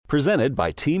Presented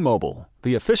by T-Mobile,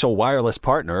 the official wireless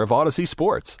partner of Odyssey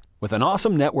Sports. With an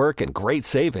awesome network and great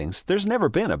savings, there's never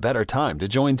been a better time to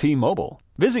join T-Mobile.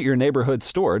 Visit your neighborhood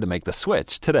store to make the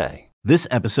switch today. This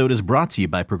episode is brought to you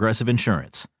by Progressive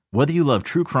Insurance. Whether you love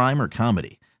true crime or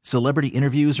comedy, celebrity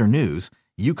interviews or news,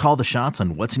 you call the shots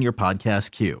on what's in your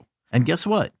podcast queue. And guess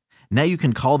what? Now you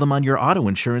can call them on your auto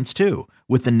insurance too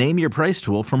with the Name Your Price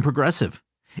tool from Progressive.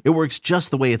 It works just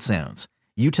the way it sounds.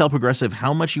 You tell Progressive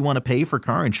how much you want to pay for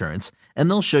car insurance, and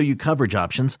they'll show you coverage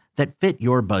options that fit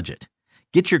your budget.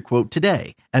 Get your quote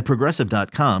today at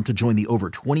Progressive.com to join the over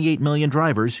 28 million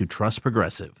drivers who trust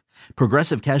Progressive.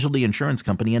 Progressive Casualty Insurance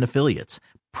Company and Affiliates.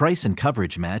 Price and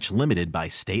coverage match limited by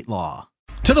state law.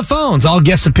 To the phones. All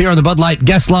guests appear on the Bud Light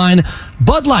guest line.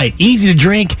 Bud Light, easy to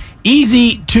drink,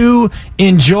 easy to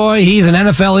enjoy. He's an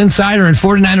NFL insider and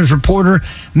 49ers reporter.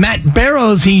 Matt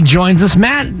Barrows, he joins us.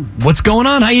 Matt, what's going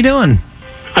on? How you doing?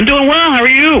 I'm doing well. How are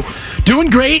you? Doing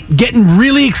great. Getting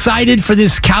really excited for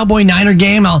this Cowboy-Niner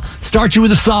game. I'll start you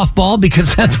with a softball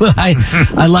because that's what I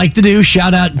like to do.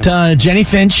 Shout out Jenny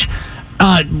Finch.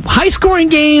 High-scoring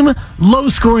game,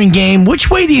 low-scoring game. Which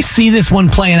way do you see this one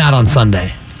playing out on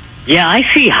Sunday? Yeah, I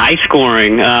see high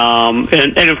scoring,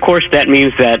 and of course that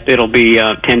means that it'll be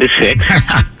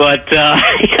 10-6. But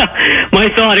yeah, my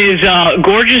thought is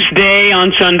gorgeous day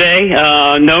on Sunday,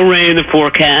 no rain in the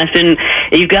forecast, and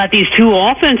you've got these two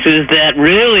offenses that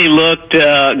really looked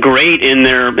great in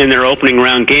their opening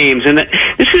round games, and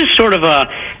this is sort of a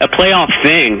playoff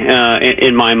thing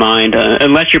in my mind.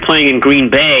 Unless you're playing in Green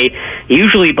Bay,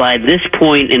 usually by this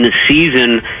point in the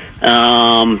season,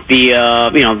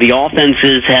 the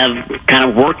offenses have kind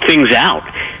of worked things out,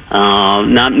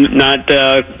 not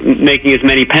making as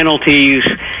many penalties.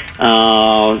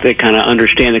 They kind of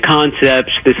understand the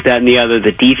concepts, this, that, and the other.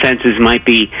 The defenses might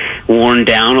be worn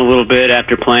down a little bit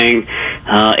after playing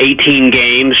 18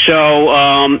 games. So,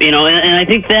 and I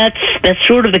think that's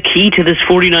sort of the key to this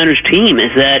 49ers team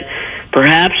is that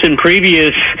perhaps in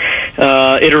previous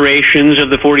iterations of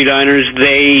the 49ers,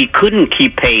 they couldn't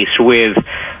keep pace with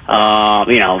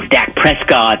Dak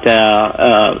Prescott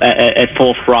at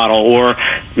full throttle, or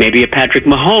maybe a Patrick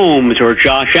Mahomes or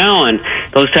Josh Allen,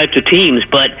 those types of teams.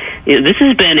 But this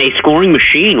has been a scoring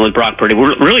machine with Brock Purdy.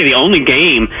 Really, the only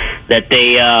game that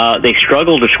they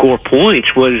struggled to score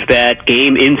points was that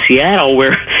game in Seattle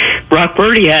where Brock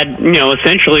Purdy had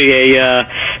essentially his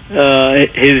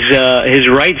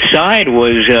right side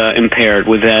was impaired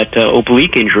with that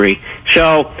oblique injury.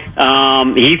 So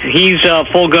he's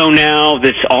full go now.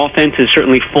 This offense is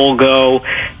certainly full go.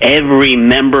 Every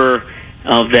member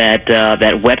of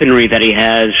that weaponry that he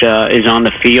has is on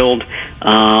the field,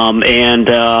 and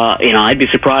I'd be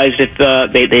surprised if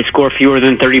they score fewer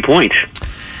than 30 points.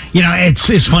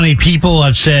 It's funny. People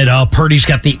have said, "Oh, Purdy's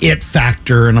got the it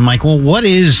factor," and I'm like, "Well, what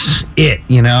is it?"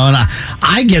 And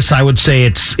I guess I would say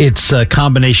it's a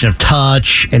combination of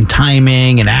touch and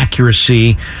timing and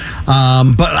accuracy.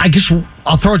 But I guess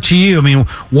I'll throw it to you. I mean,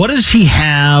 what does he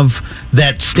have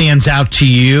that stands out to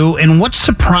you, and what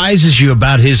surprises you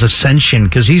about his ascension?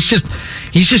 Because he's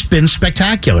just been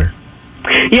spectacular.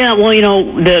 Yeah, well,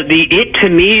 the it to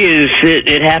me is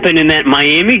it happened in that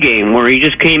Miami game where he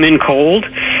just came in cold,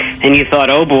 and you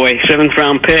thought, oh boy, 7th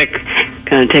round pick,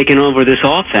 kind of taking over this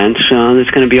offense.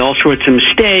 There's going to be all sorts of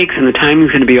mistakes, and the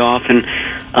timing's going to be off, and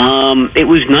it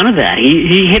was none of that.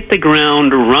 He hit the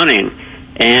ground running,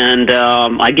 and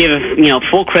I give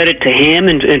full credit to him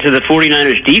and to the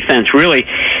 49ers defense, really,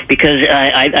 because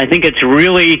I think it's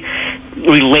really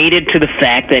related to the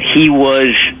fact that he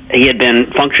had been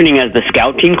functioning as the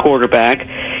scout team quarterback.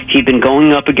 He'd been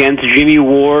going up against Jimmy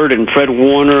Ward and Fred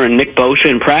Warner and Nick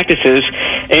Bosa in practices,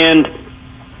 and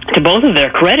to both of their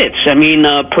credits, I mean,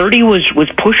 Purdy was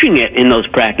pushing it in those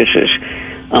practices,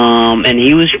 and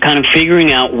he was kind of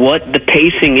figuring out what the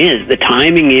pacing is, the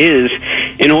timing is,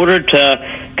 in order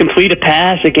to complete a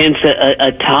pass against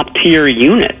a top-tier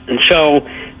unit. And so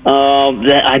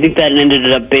I think that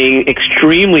ended up being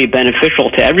extremely beneficial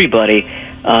to everybody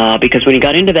because when he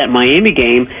got into that Miami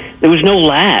game, there was no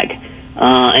lag.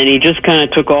 And he just kind of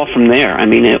took off from there. I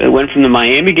mean, it went from the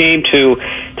Miami game to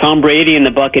Tom Brady and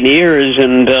the Buccaneers,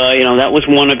 and that was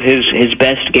one of his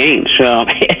best games.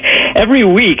 Every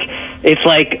week, it's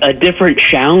like a different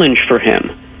challenge for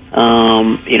him.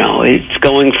 It's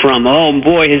going from, oh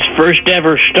boy, his first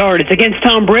ever start, it's against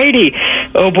Tom Brady.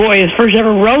 Oh boy, his first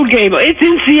ever road game, it's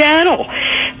in Seattle.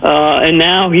 And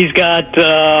now he's got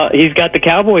the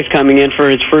Cowboys coming in for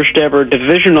his first ever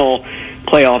divisional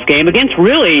playoff game against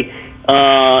really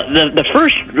the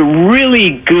first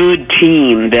really good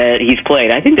team that he's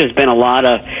played. I think there's been a lot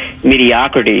of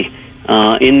mediocrity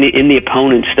in the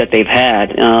opponents that they've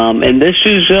had, and this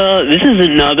is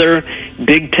another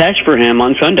big test for him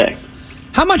on Sunday.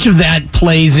 How much of that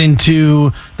plays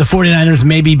into the 49ers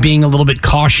maybe being a little bit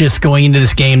cautious going into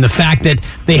this game? The fact that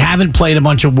they haven't played a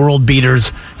bunch of world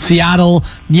beaters. Seattle,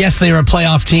 yes, they were a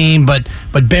playoff team, but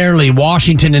barely.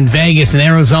 Washington and Vegas and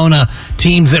Arizona,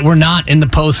 teams that were not in the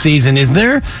postseason. Is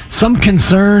there some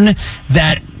concern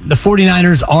that the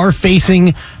 49ers are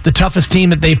facing the toughest team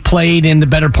that they've played in the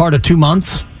better part of 2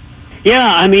 months?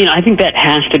 Yeah, I mean, I think that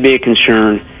has to be a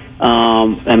concern.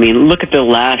 I mean, look at the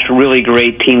last really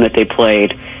great team that they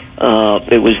played.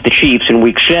 It was the Chiefs in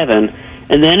Week 7.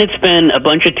 And then it's been a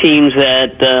bunch of teams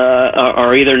that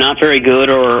are either not very good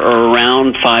or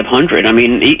around 500. I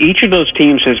mean, each of those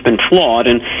teams has been flawed.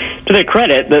 And to their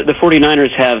credit, the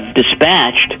 49ers have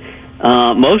dispatched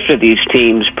most of these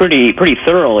teams pretty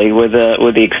thoroughly, with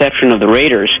the exception of the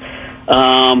Raiders.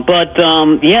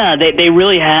 Yeah, they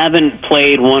really haven't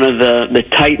played one of the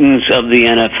titans of the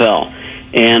NFL.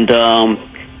 And,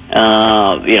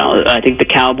 I think the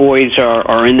Cowboys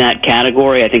are in that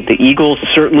category. I think the Eagles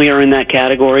certainly are in that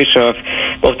category. So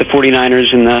if both the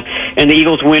 49ers and the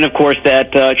Eagles win, of course,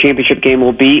 that championship game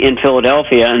will be in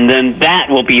Philadelphia, and then that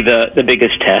will be the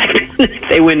biggest test. If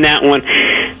they win that one,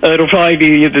 it'll probably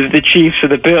be the Chiefs or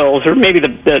the Bills, or maybe the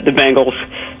Bengals.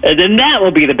 And then that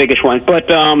will be the biggest one. But,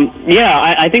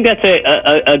 I think that's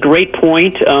a great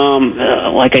point.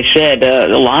 Like I said,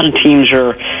 a lot of teams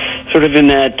are sort of in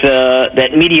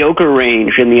that mediocre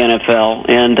range in the NFL,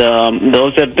 and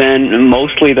those have been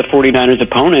mostly the 49ers'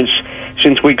 opponents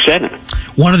since Week 7.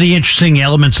 One of the interesting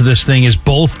elements of this thing is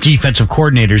both defensive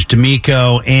coordinators,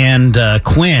 DeMeco and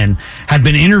Quinn, had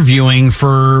been interviewing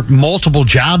for multiple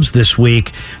jobs this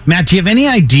week. Matt, do you have any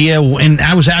idea, and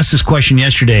I was asked this question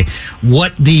yesterday,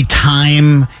 what the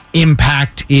time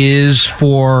impact is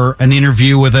for an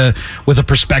interview with a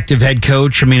prospective head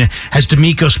coach? I mean, has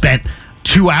DeMeco spent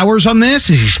 2 hours on this?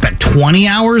 Has he spent 20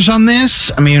 hours on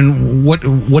this? I mean, what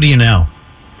do you know?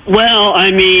 Well,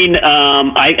 I mean,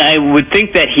 I would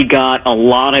think that he got a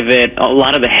lot of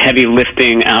the heavy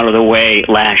lifting out of the way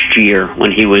last year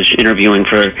when he was interviewing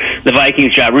for the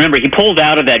Vikings job. Remember, he pulled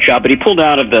out of that job, but he pulled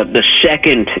out of the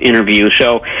second interview,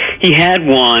 so he had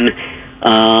one.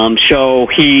 So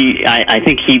I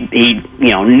think he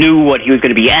knew what he was going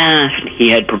to be asked. He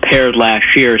had prepared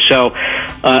last year, so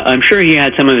I'm sure he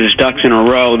had some of his ducks in a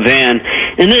row then.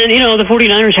 And then the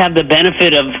 49ers have the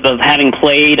benefit of having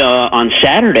played on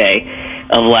Saturday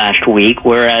of last week,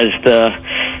 whereas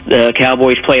the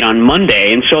Cowboys played on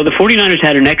Monday, and so the 49ers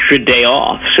had an extra day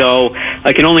off. So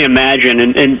I can only imagine,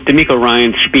 and DeMeco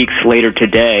Ryan speaks later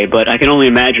today, but I can only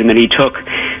imagine that he took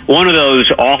one of those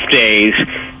off days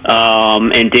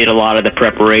and did a lot of the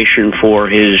preparation for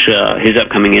his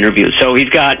upcoming interviews. So he's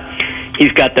got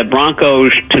the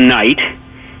Broncos tonight,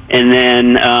 and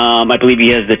then I believe he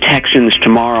has the Texans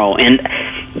tomorrow. And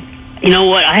you know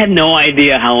what? I have no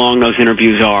idea how long those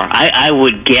interviews are. I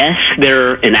would guess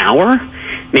they're an hour,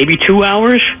 maybe 2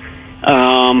 hours.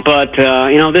 But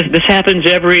this happens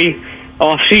every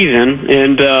off season,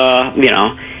 and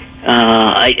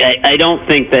I don't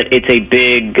think that it's a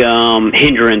big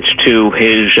hindrance to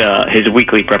his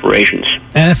weekly preparations.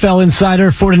 NFL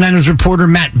insider, 49ers reporter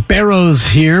Matt Barrows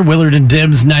here. Willard and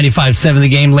Dibbs, 95.7 The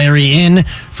Game. Larry in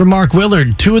for Mark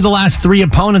Willard. 2 of the last 3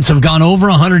 opponents have gone over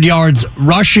 100 yards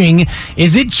rushing.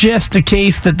 Is it just a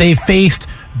case that they faced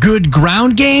good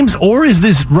ground games, or is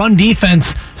this run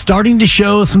defense starting to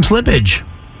show some slippage?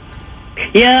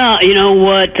 Yeah, you know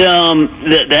what?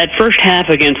 That first half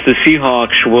against the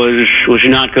Seahawks was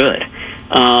not good.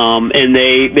 And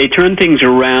they turned things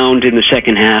around in the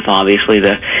second half. Obviously,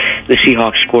 the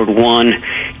Seahawks scored 1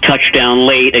 touchdown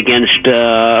late against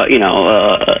a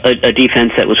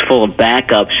defense that was full of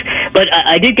backups. But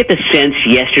I did get the sense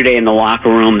yesterday in the locker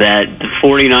room that the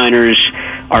 49ers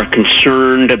are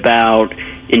concerned about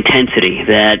intensity,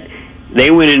 that they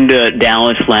went into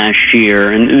Dallas last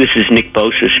year, and this is Nick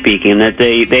Bosa speaking, that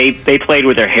they played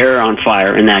with their hair on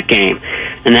fire in that game.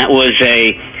 And that was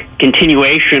a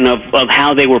continuation of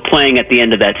how they were playing at the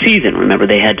end of that season. Remember,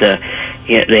 they had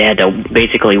to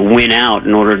basically win out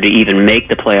in order to even make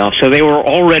the playoffs. So they were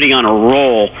already on a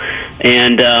roll.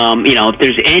 And, if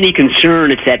there's any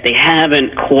concern, it's that they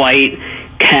haven't quite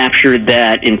captured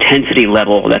that intensity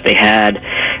level that they had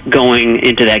going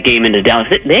into that game into Dallas.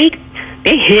 They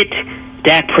hit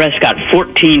Dak Prescott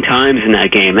 14 times in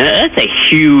that game. That's a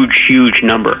huge, huge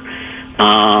number.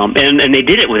 And they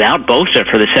did it without Bosa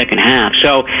for the second half.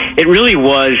 So it really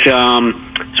was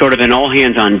sort of an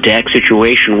all-hands-on-deck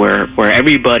situation where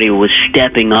everybody was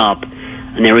stepping up,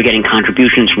 and they were getting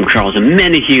contributions from Charles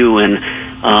Omenihu and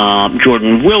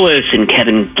Jordan Willis and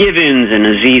Kevin Givens and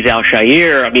Azeez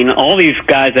Al-Shaair. I mean, all these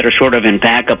guys that are sort of in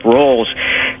backup roles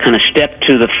kind of stepped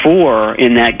to the fore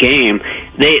in that game.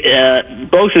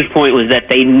 Bosa's point was that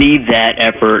they need that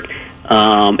effort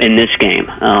in this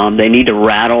game. They need to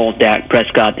rattle Dak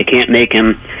Prescott. They can't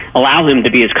allow him to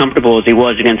be as comfortable as he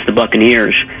was against the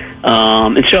Buccaneers.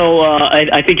 And so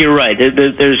I think you're right.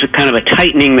 There's a kind of a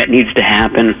tightening that needs to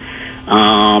happen.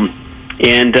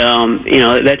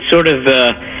 That's sort of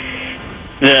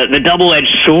the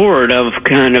double-edged sword of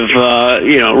kind of,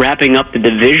 wrapping up the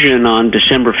division on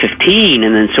December 15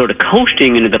 and then sort of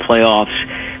coasting into the playoffs,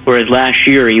 whereas last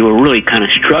year you were really kind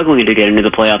of struggling to get into the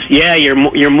playoffs. Yeah,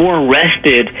 you're more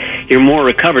rested, you're more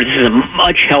recovered. This is a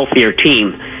much healthier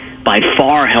team, by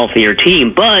far healthier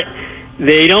team, but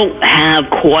they don't have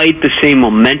quite the same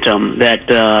momentum that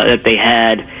they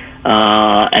had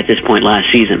at this point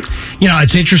last season.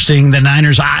 It's interesting. The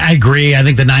Niners, I agree. I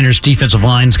think the Niners defensive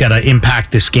line's got to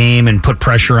impact this game and put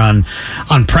pressure on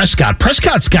Prescott.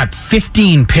 Prescott's got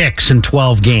 15 picks in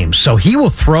 12 games, so he will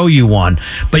throw you one.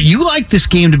 But you like this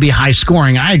game to be high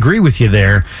scoring. I agree with you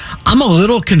there. I'm a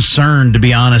little concerned, to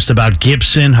be honest, about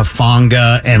Gibson,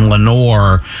 Hufanga, and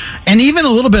Lenore, and even a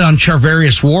little bit on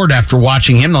Charvarius Ward after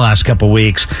watching him the last couple of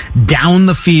weeks. Down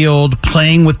the field,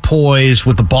 playing with poise,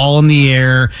 with the ball in the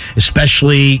air,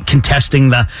 especially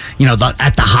contesting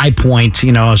at the high point,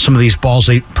 some of these balls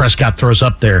Prescott throws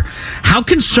up there. How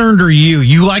concerned are you?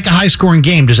 You like a high scoring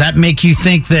game. Does that make you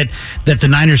think that the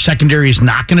Niners secondary is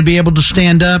not going to be able to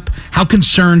stand up? How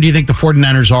concerned do you think the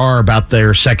 49ers are about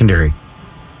their secondary?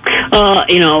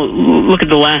 Look at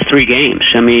the last three games.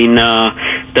 I mean,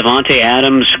 Davante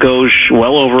Adams goes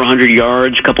well over 100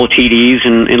 yards, a couple of TDs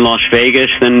in Las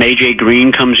Vegas. Then A.J.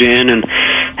 Green comes in and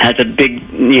has a big,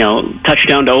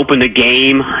 touchdown to open the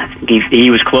game. He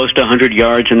was close to 100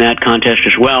 yards in that contest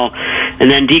as well. And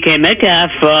then DK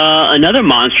Metcalf, another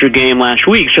monster game last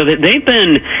week. So that they've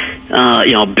been,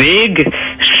 big,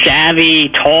 savvy,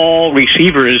 tall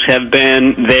receivers have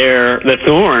been the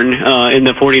thorn in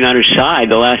the 49ers side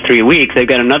the last 3 weeks. They've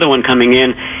got another one coming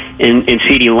in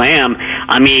CeeDee Lamb.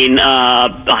 I mean,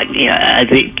 I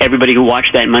think everybody who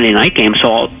watched that Monday night game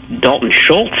saw Dalton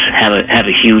Schultz have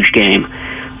a huge game.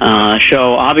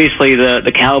 So obviously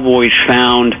the Cowboys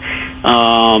found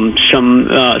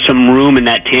some room in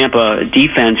that Tampa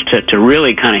defense to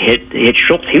really kind of hit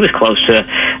Schultz. He was close to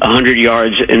 100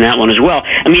 yards in that one as well.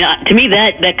 I mean, to me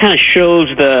that kind of shows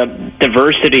the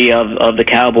diversity of the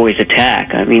Cowboys'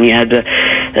 attack. I mean, you had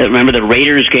remember the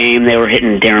Raiders game, they were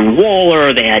hitting Darren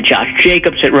Waller, they had Josh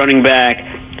Jacobs at running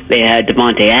back, they had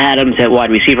Davante Adams at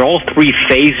wide receiver. All three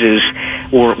phases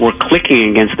were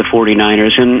clicking against the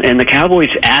 49ers, and the Cowboys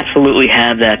absolutely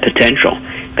have that potential.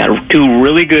 Got two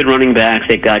really good running backs.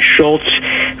 They've got Schultz,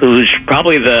 who's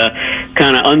probably the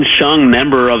kind of unsung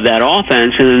member of that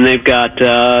offense, and then they've got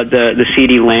the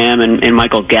CeeDee Lamb and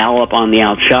Michael Gallup on the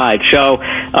outside. So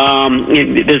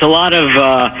there's a lot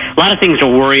of things to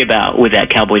worry about with that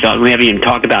Cowboys offense. We haven't even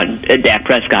talked about Dak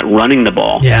Prescott running the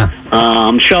ball. Yeah.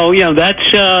 So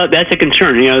that's a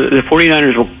concern. The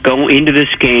 49ers will go into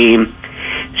this game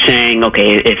saying,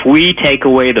 okay, if we take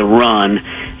away the run,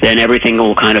 then everything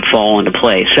will kind of fall into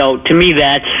place. So to me,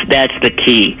 that's the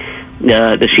key.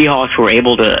 The Seahawks were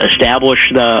able to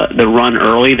establish the run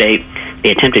early. They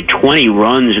attempted 20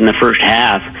 runs in the first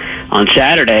half on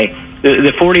Saturday.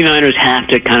 The 49ers have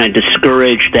to kind of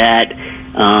discourage that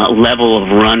level of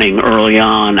running early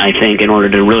on, I think, in order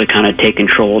to really kind of take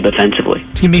control defensively.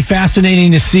 It's going to be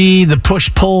fascinating to see the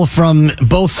push-pull from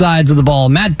both sides of the ball.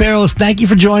 Matt Barrows, thank you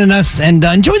for joining us, and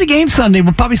enjoy the game Sunday.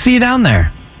 We'll probably see you down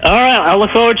there. All right, I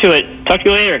look forward to it. Talk to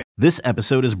you later. This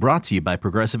episode is brought to you by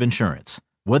Progressive Insurance.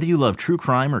 Whether you love true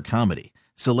crime or comedy,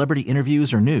 celebrity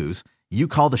interviews or news, you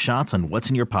call the shots on what's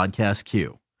in your podcast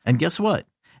queue. And guess what?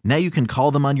 Now you can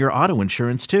call them on your auto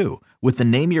insurance too with the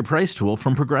Name Your Price tool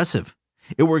from Progressive.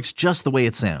 It works just the way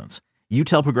it sounds. You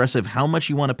tell Progressive how much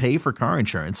you want to pay for car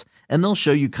insurance, and they'll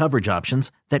show you coverage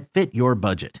options that fit your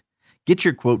budget. Get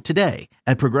your quote today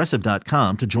at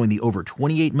Progressive.com to join the over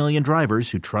 28 million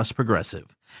drivers who trust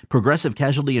Progressive. Progressive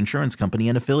Casualty Insurance Company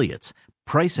and Affiliates.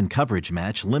 Price and coverage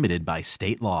match limited by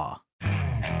state law.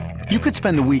 You could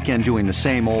spend the weekend doing the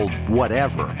same old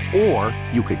whatever, or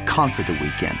you could conquer the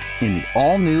weekend in the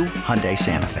all-new Hyundai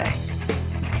Santa Fe.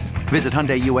 Visit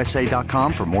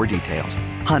HyundaiUSA.com for more details.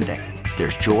 Hyundai,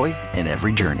 there's joy in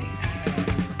every journey.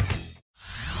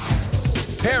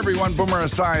 Hey everyone, Boomer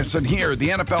Esiason here. The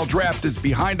NFL draft is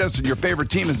behind us and your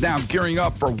favorite team is now gearing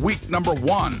up for week number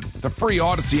 1. The free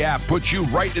Odyssey app puts you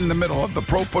right in the middle of the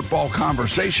pro football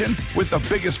conversation with the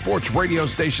biggest sports radio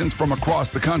stations from across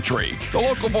the country. The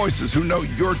local voices who know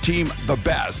your team the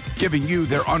best, giving you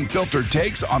their unfiltered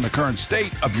takes on the current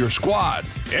state of your squad.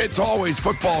 It's always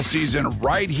football season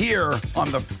right here on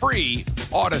the free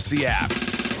Odyssey app.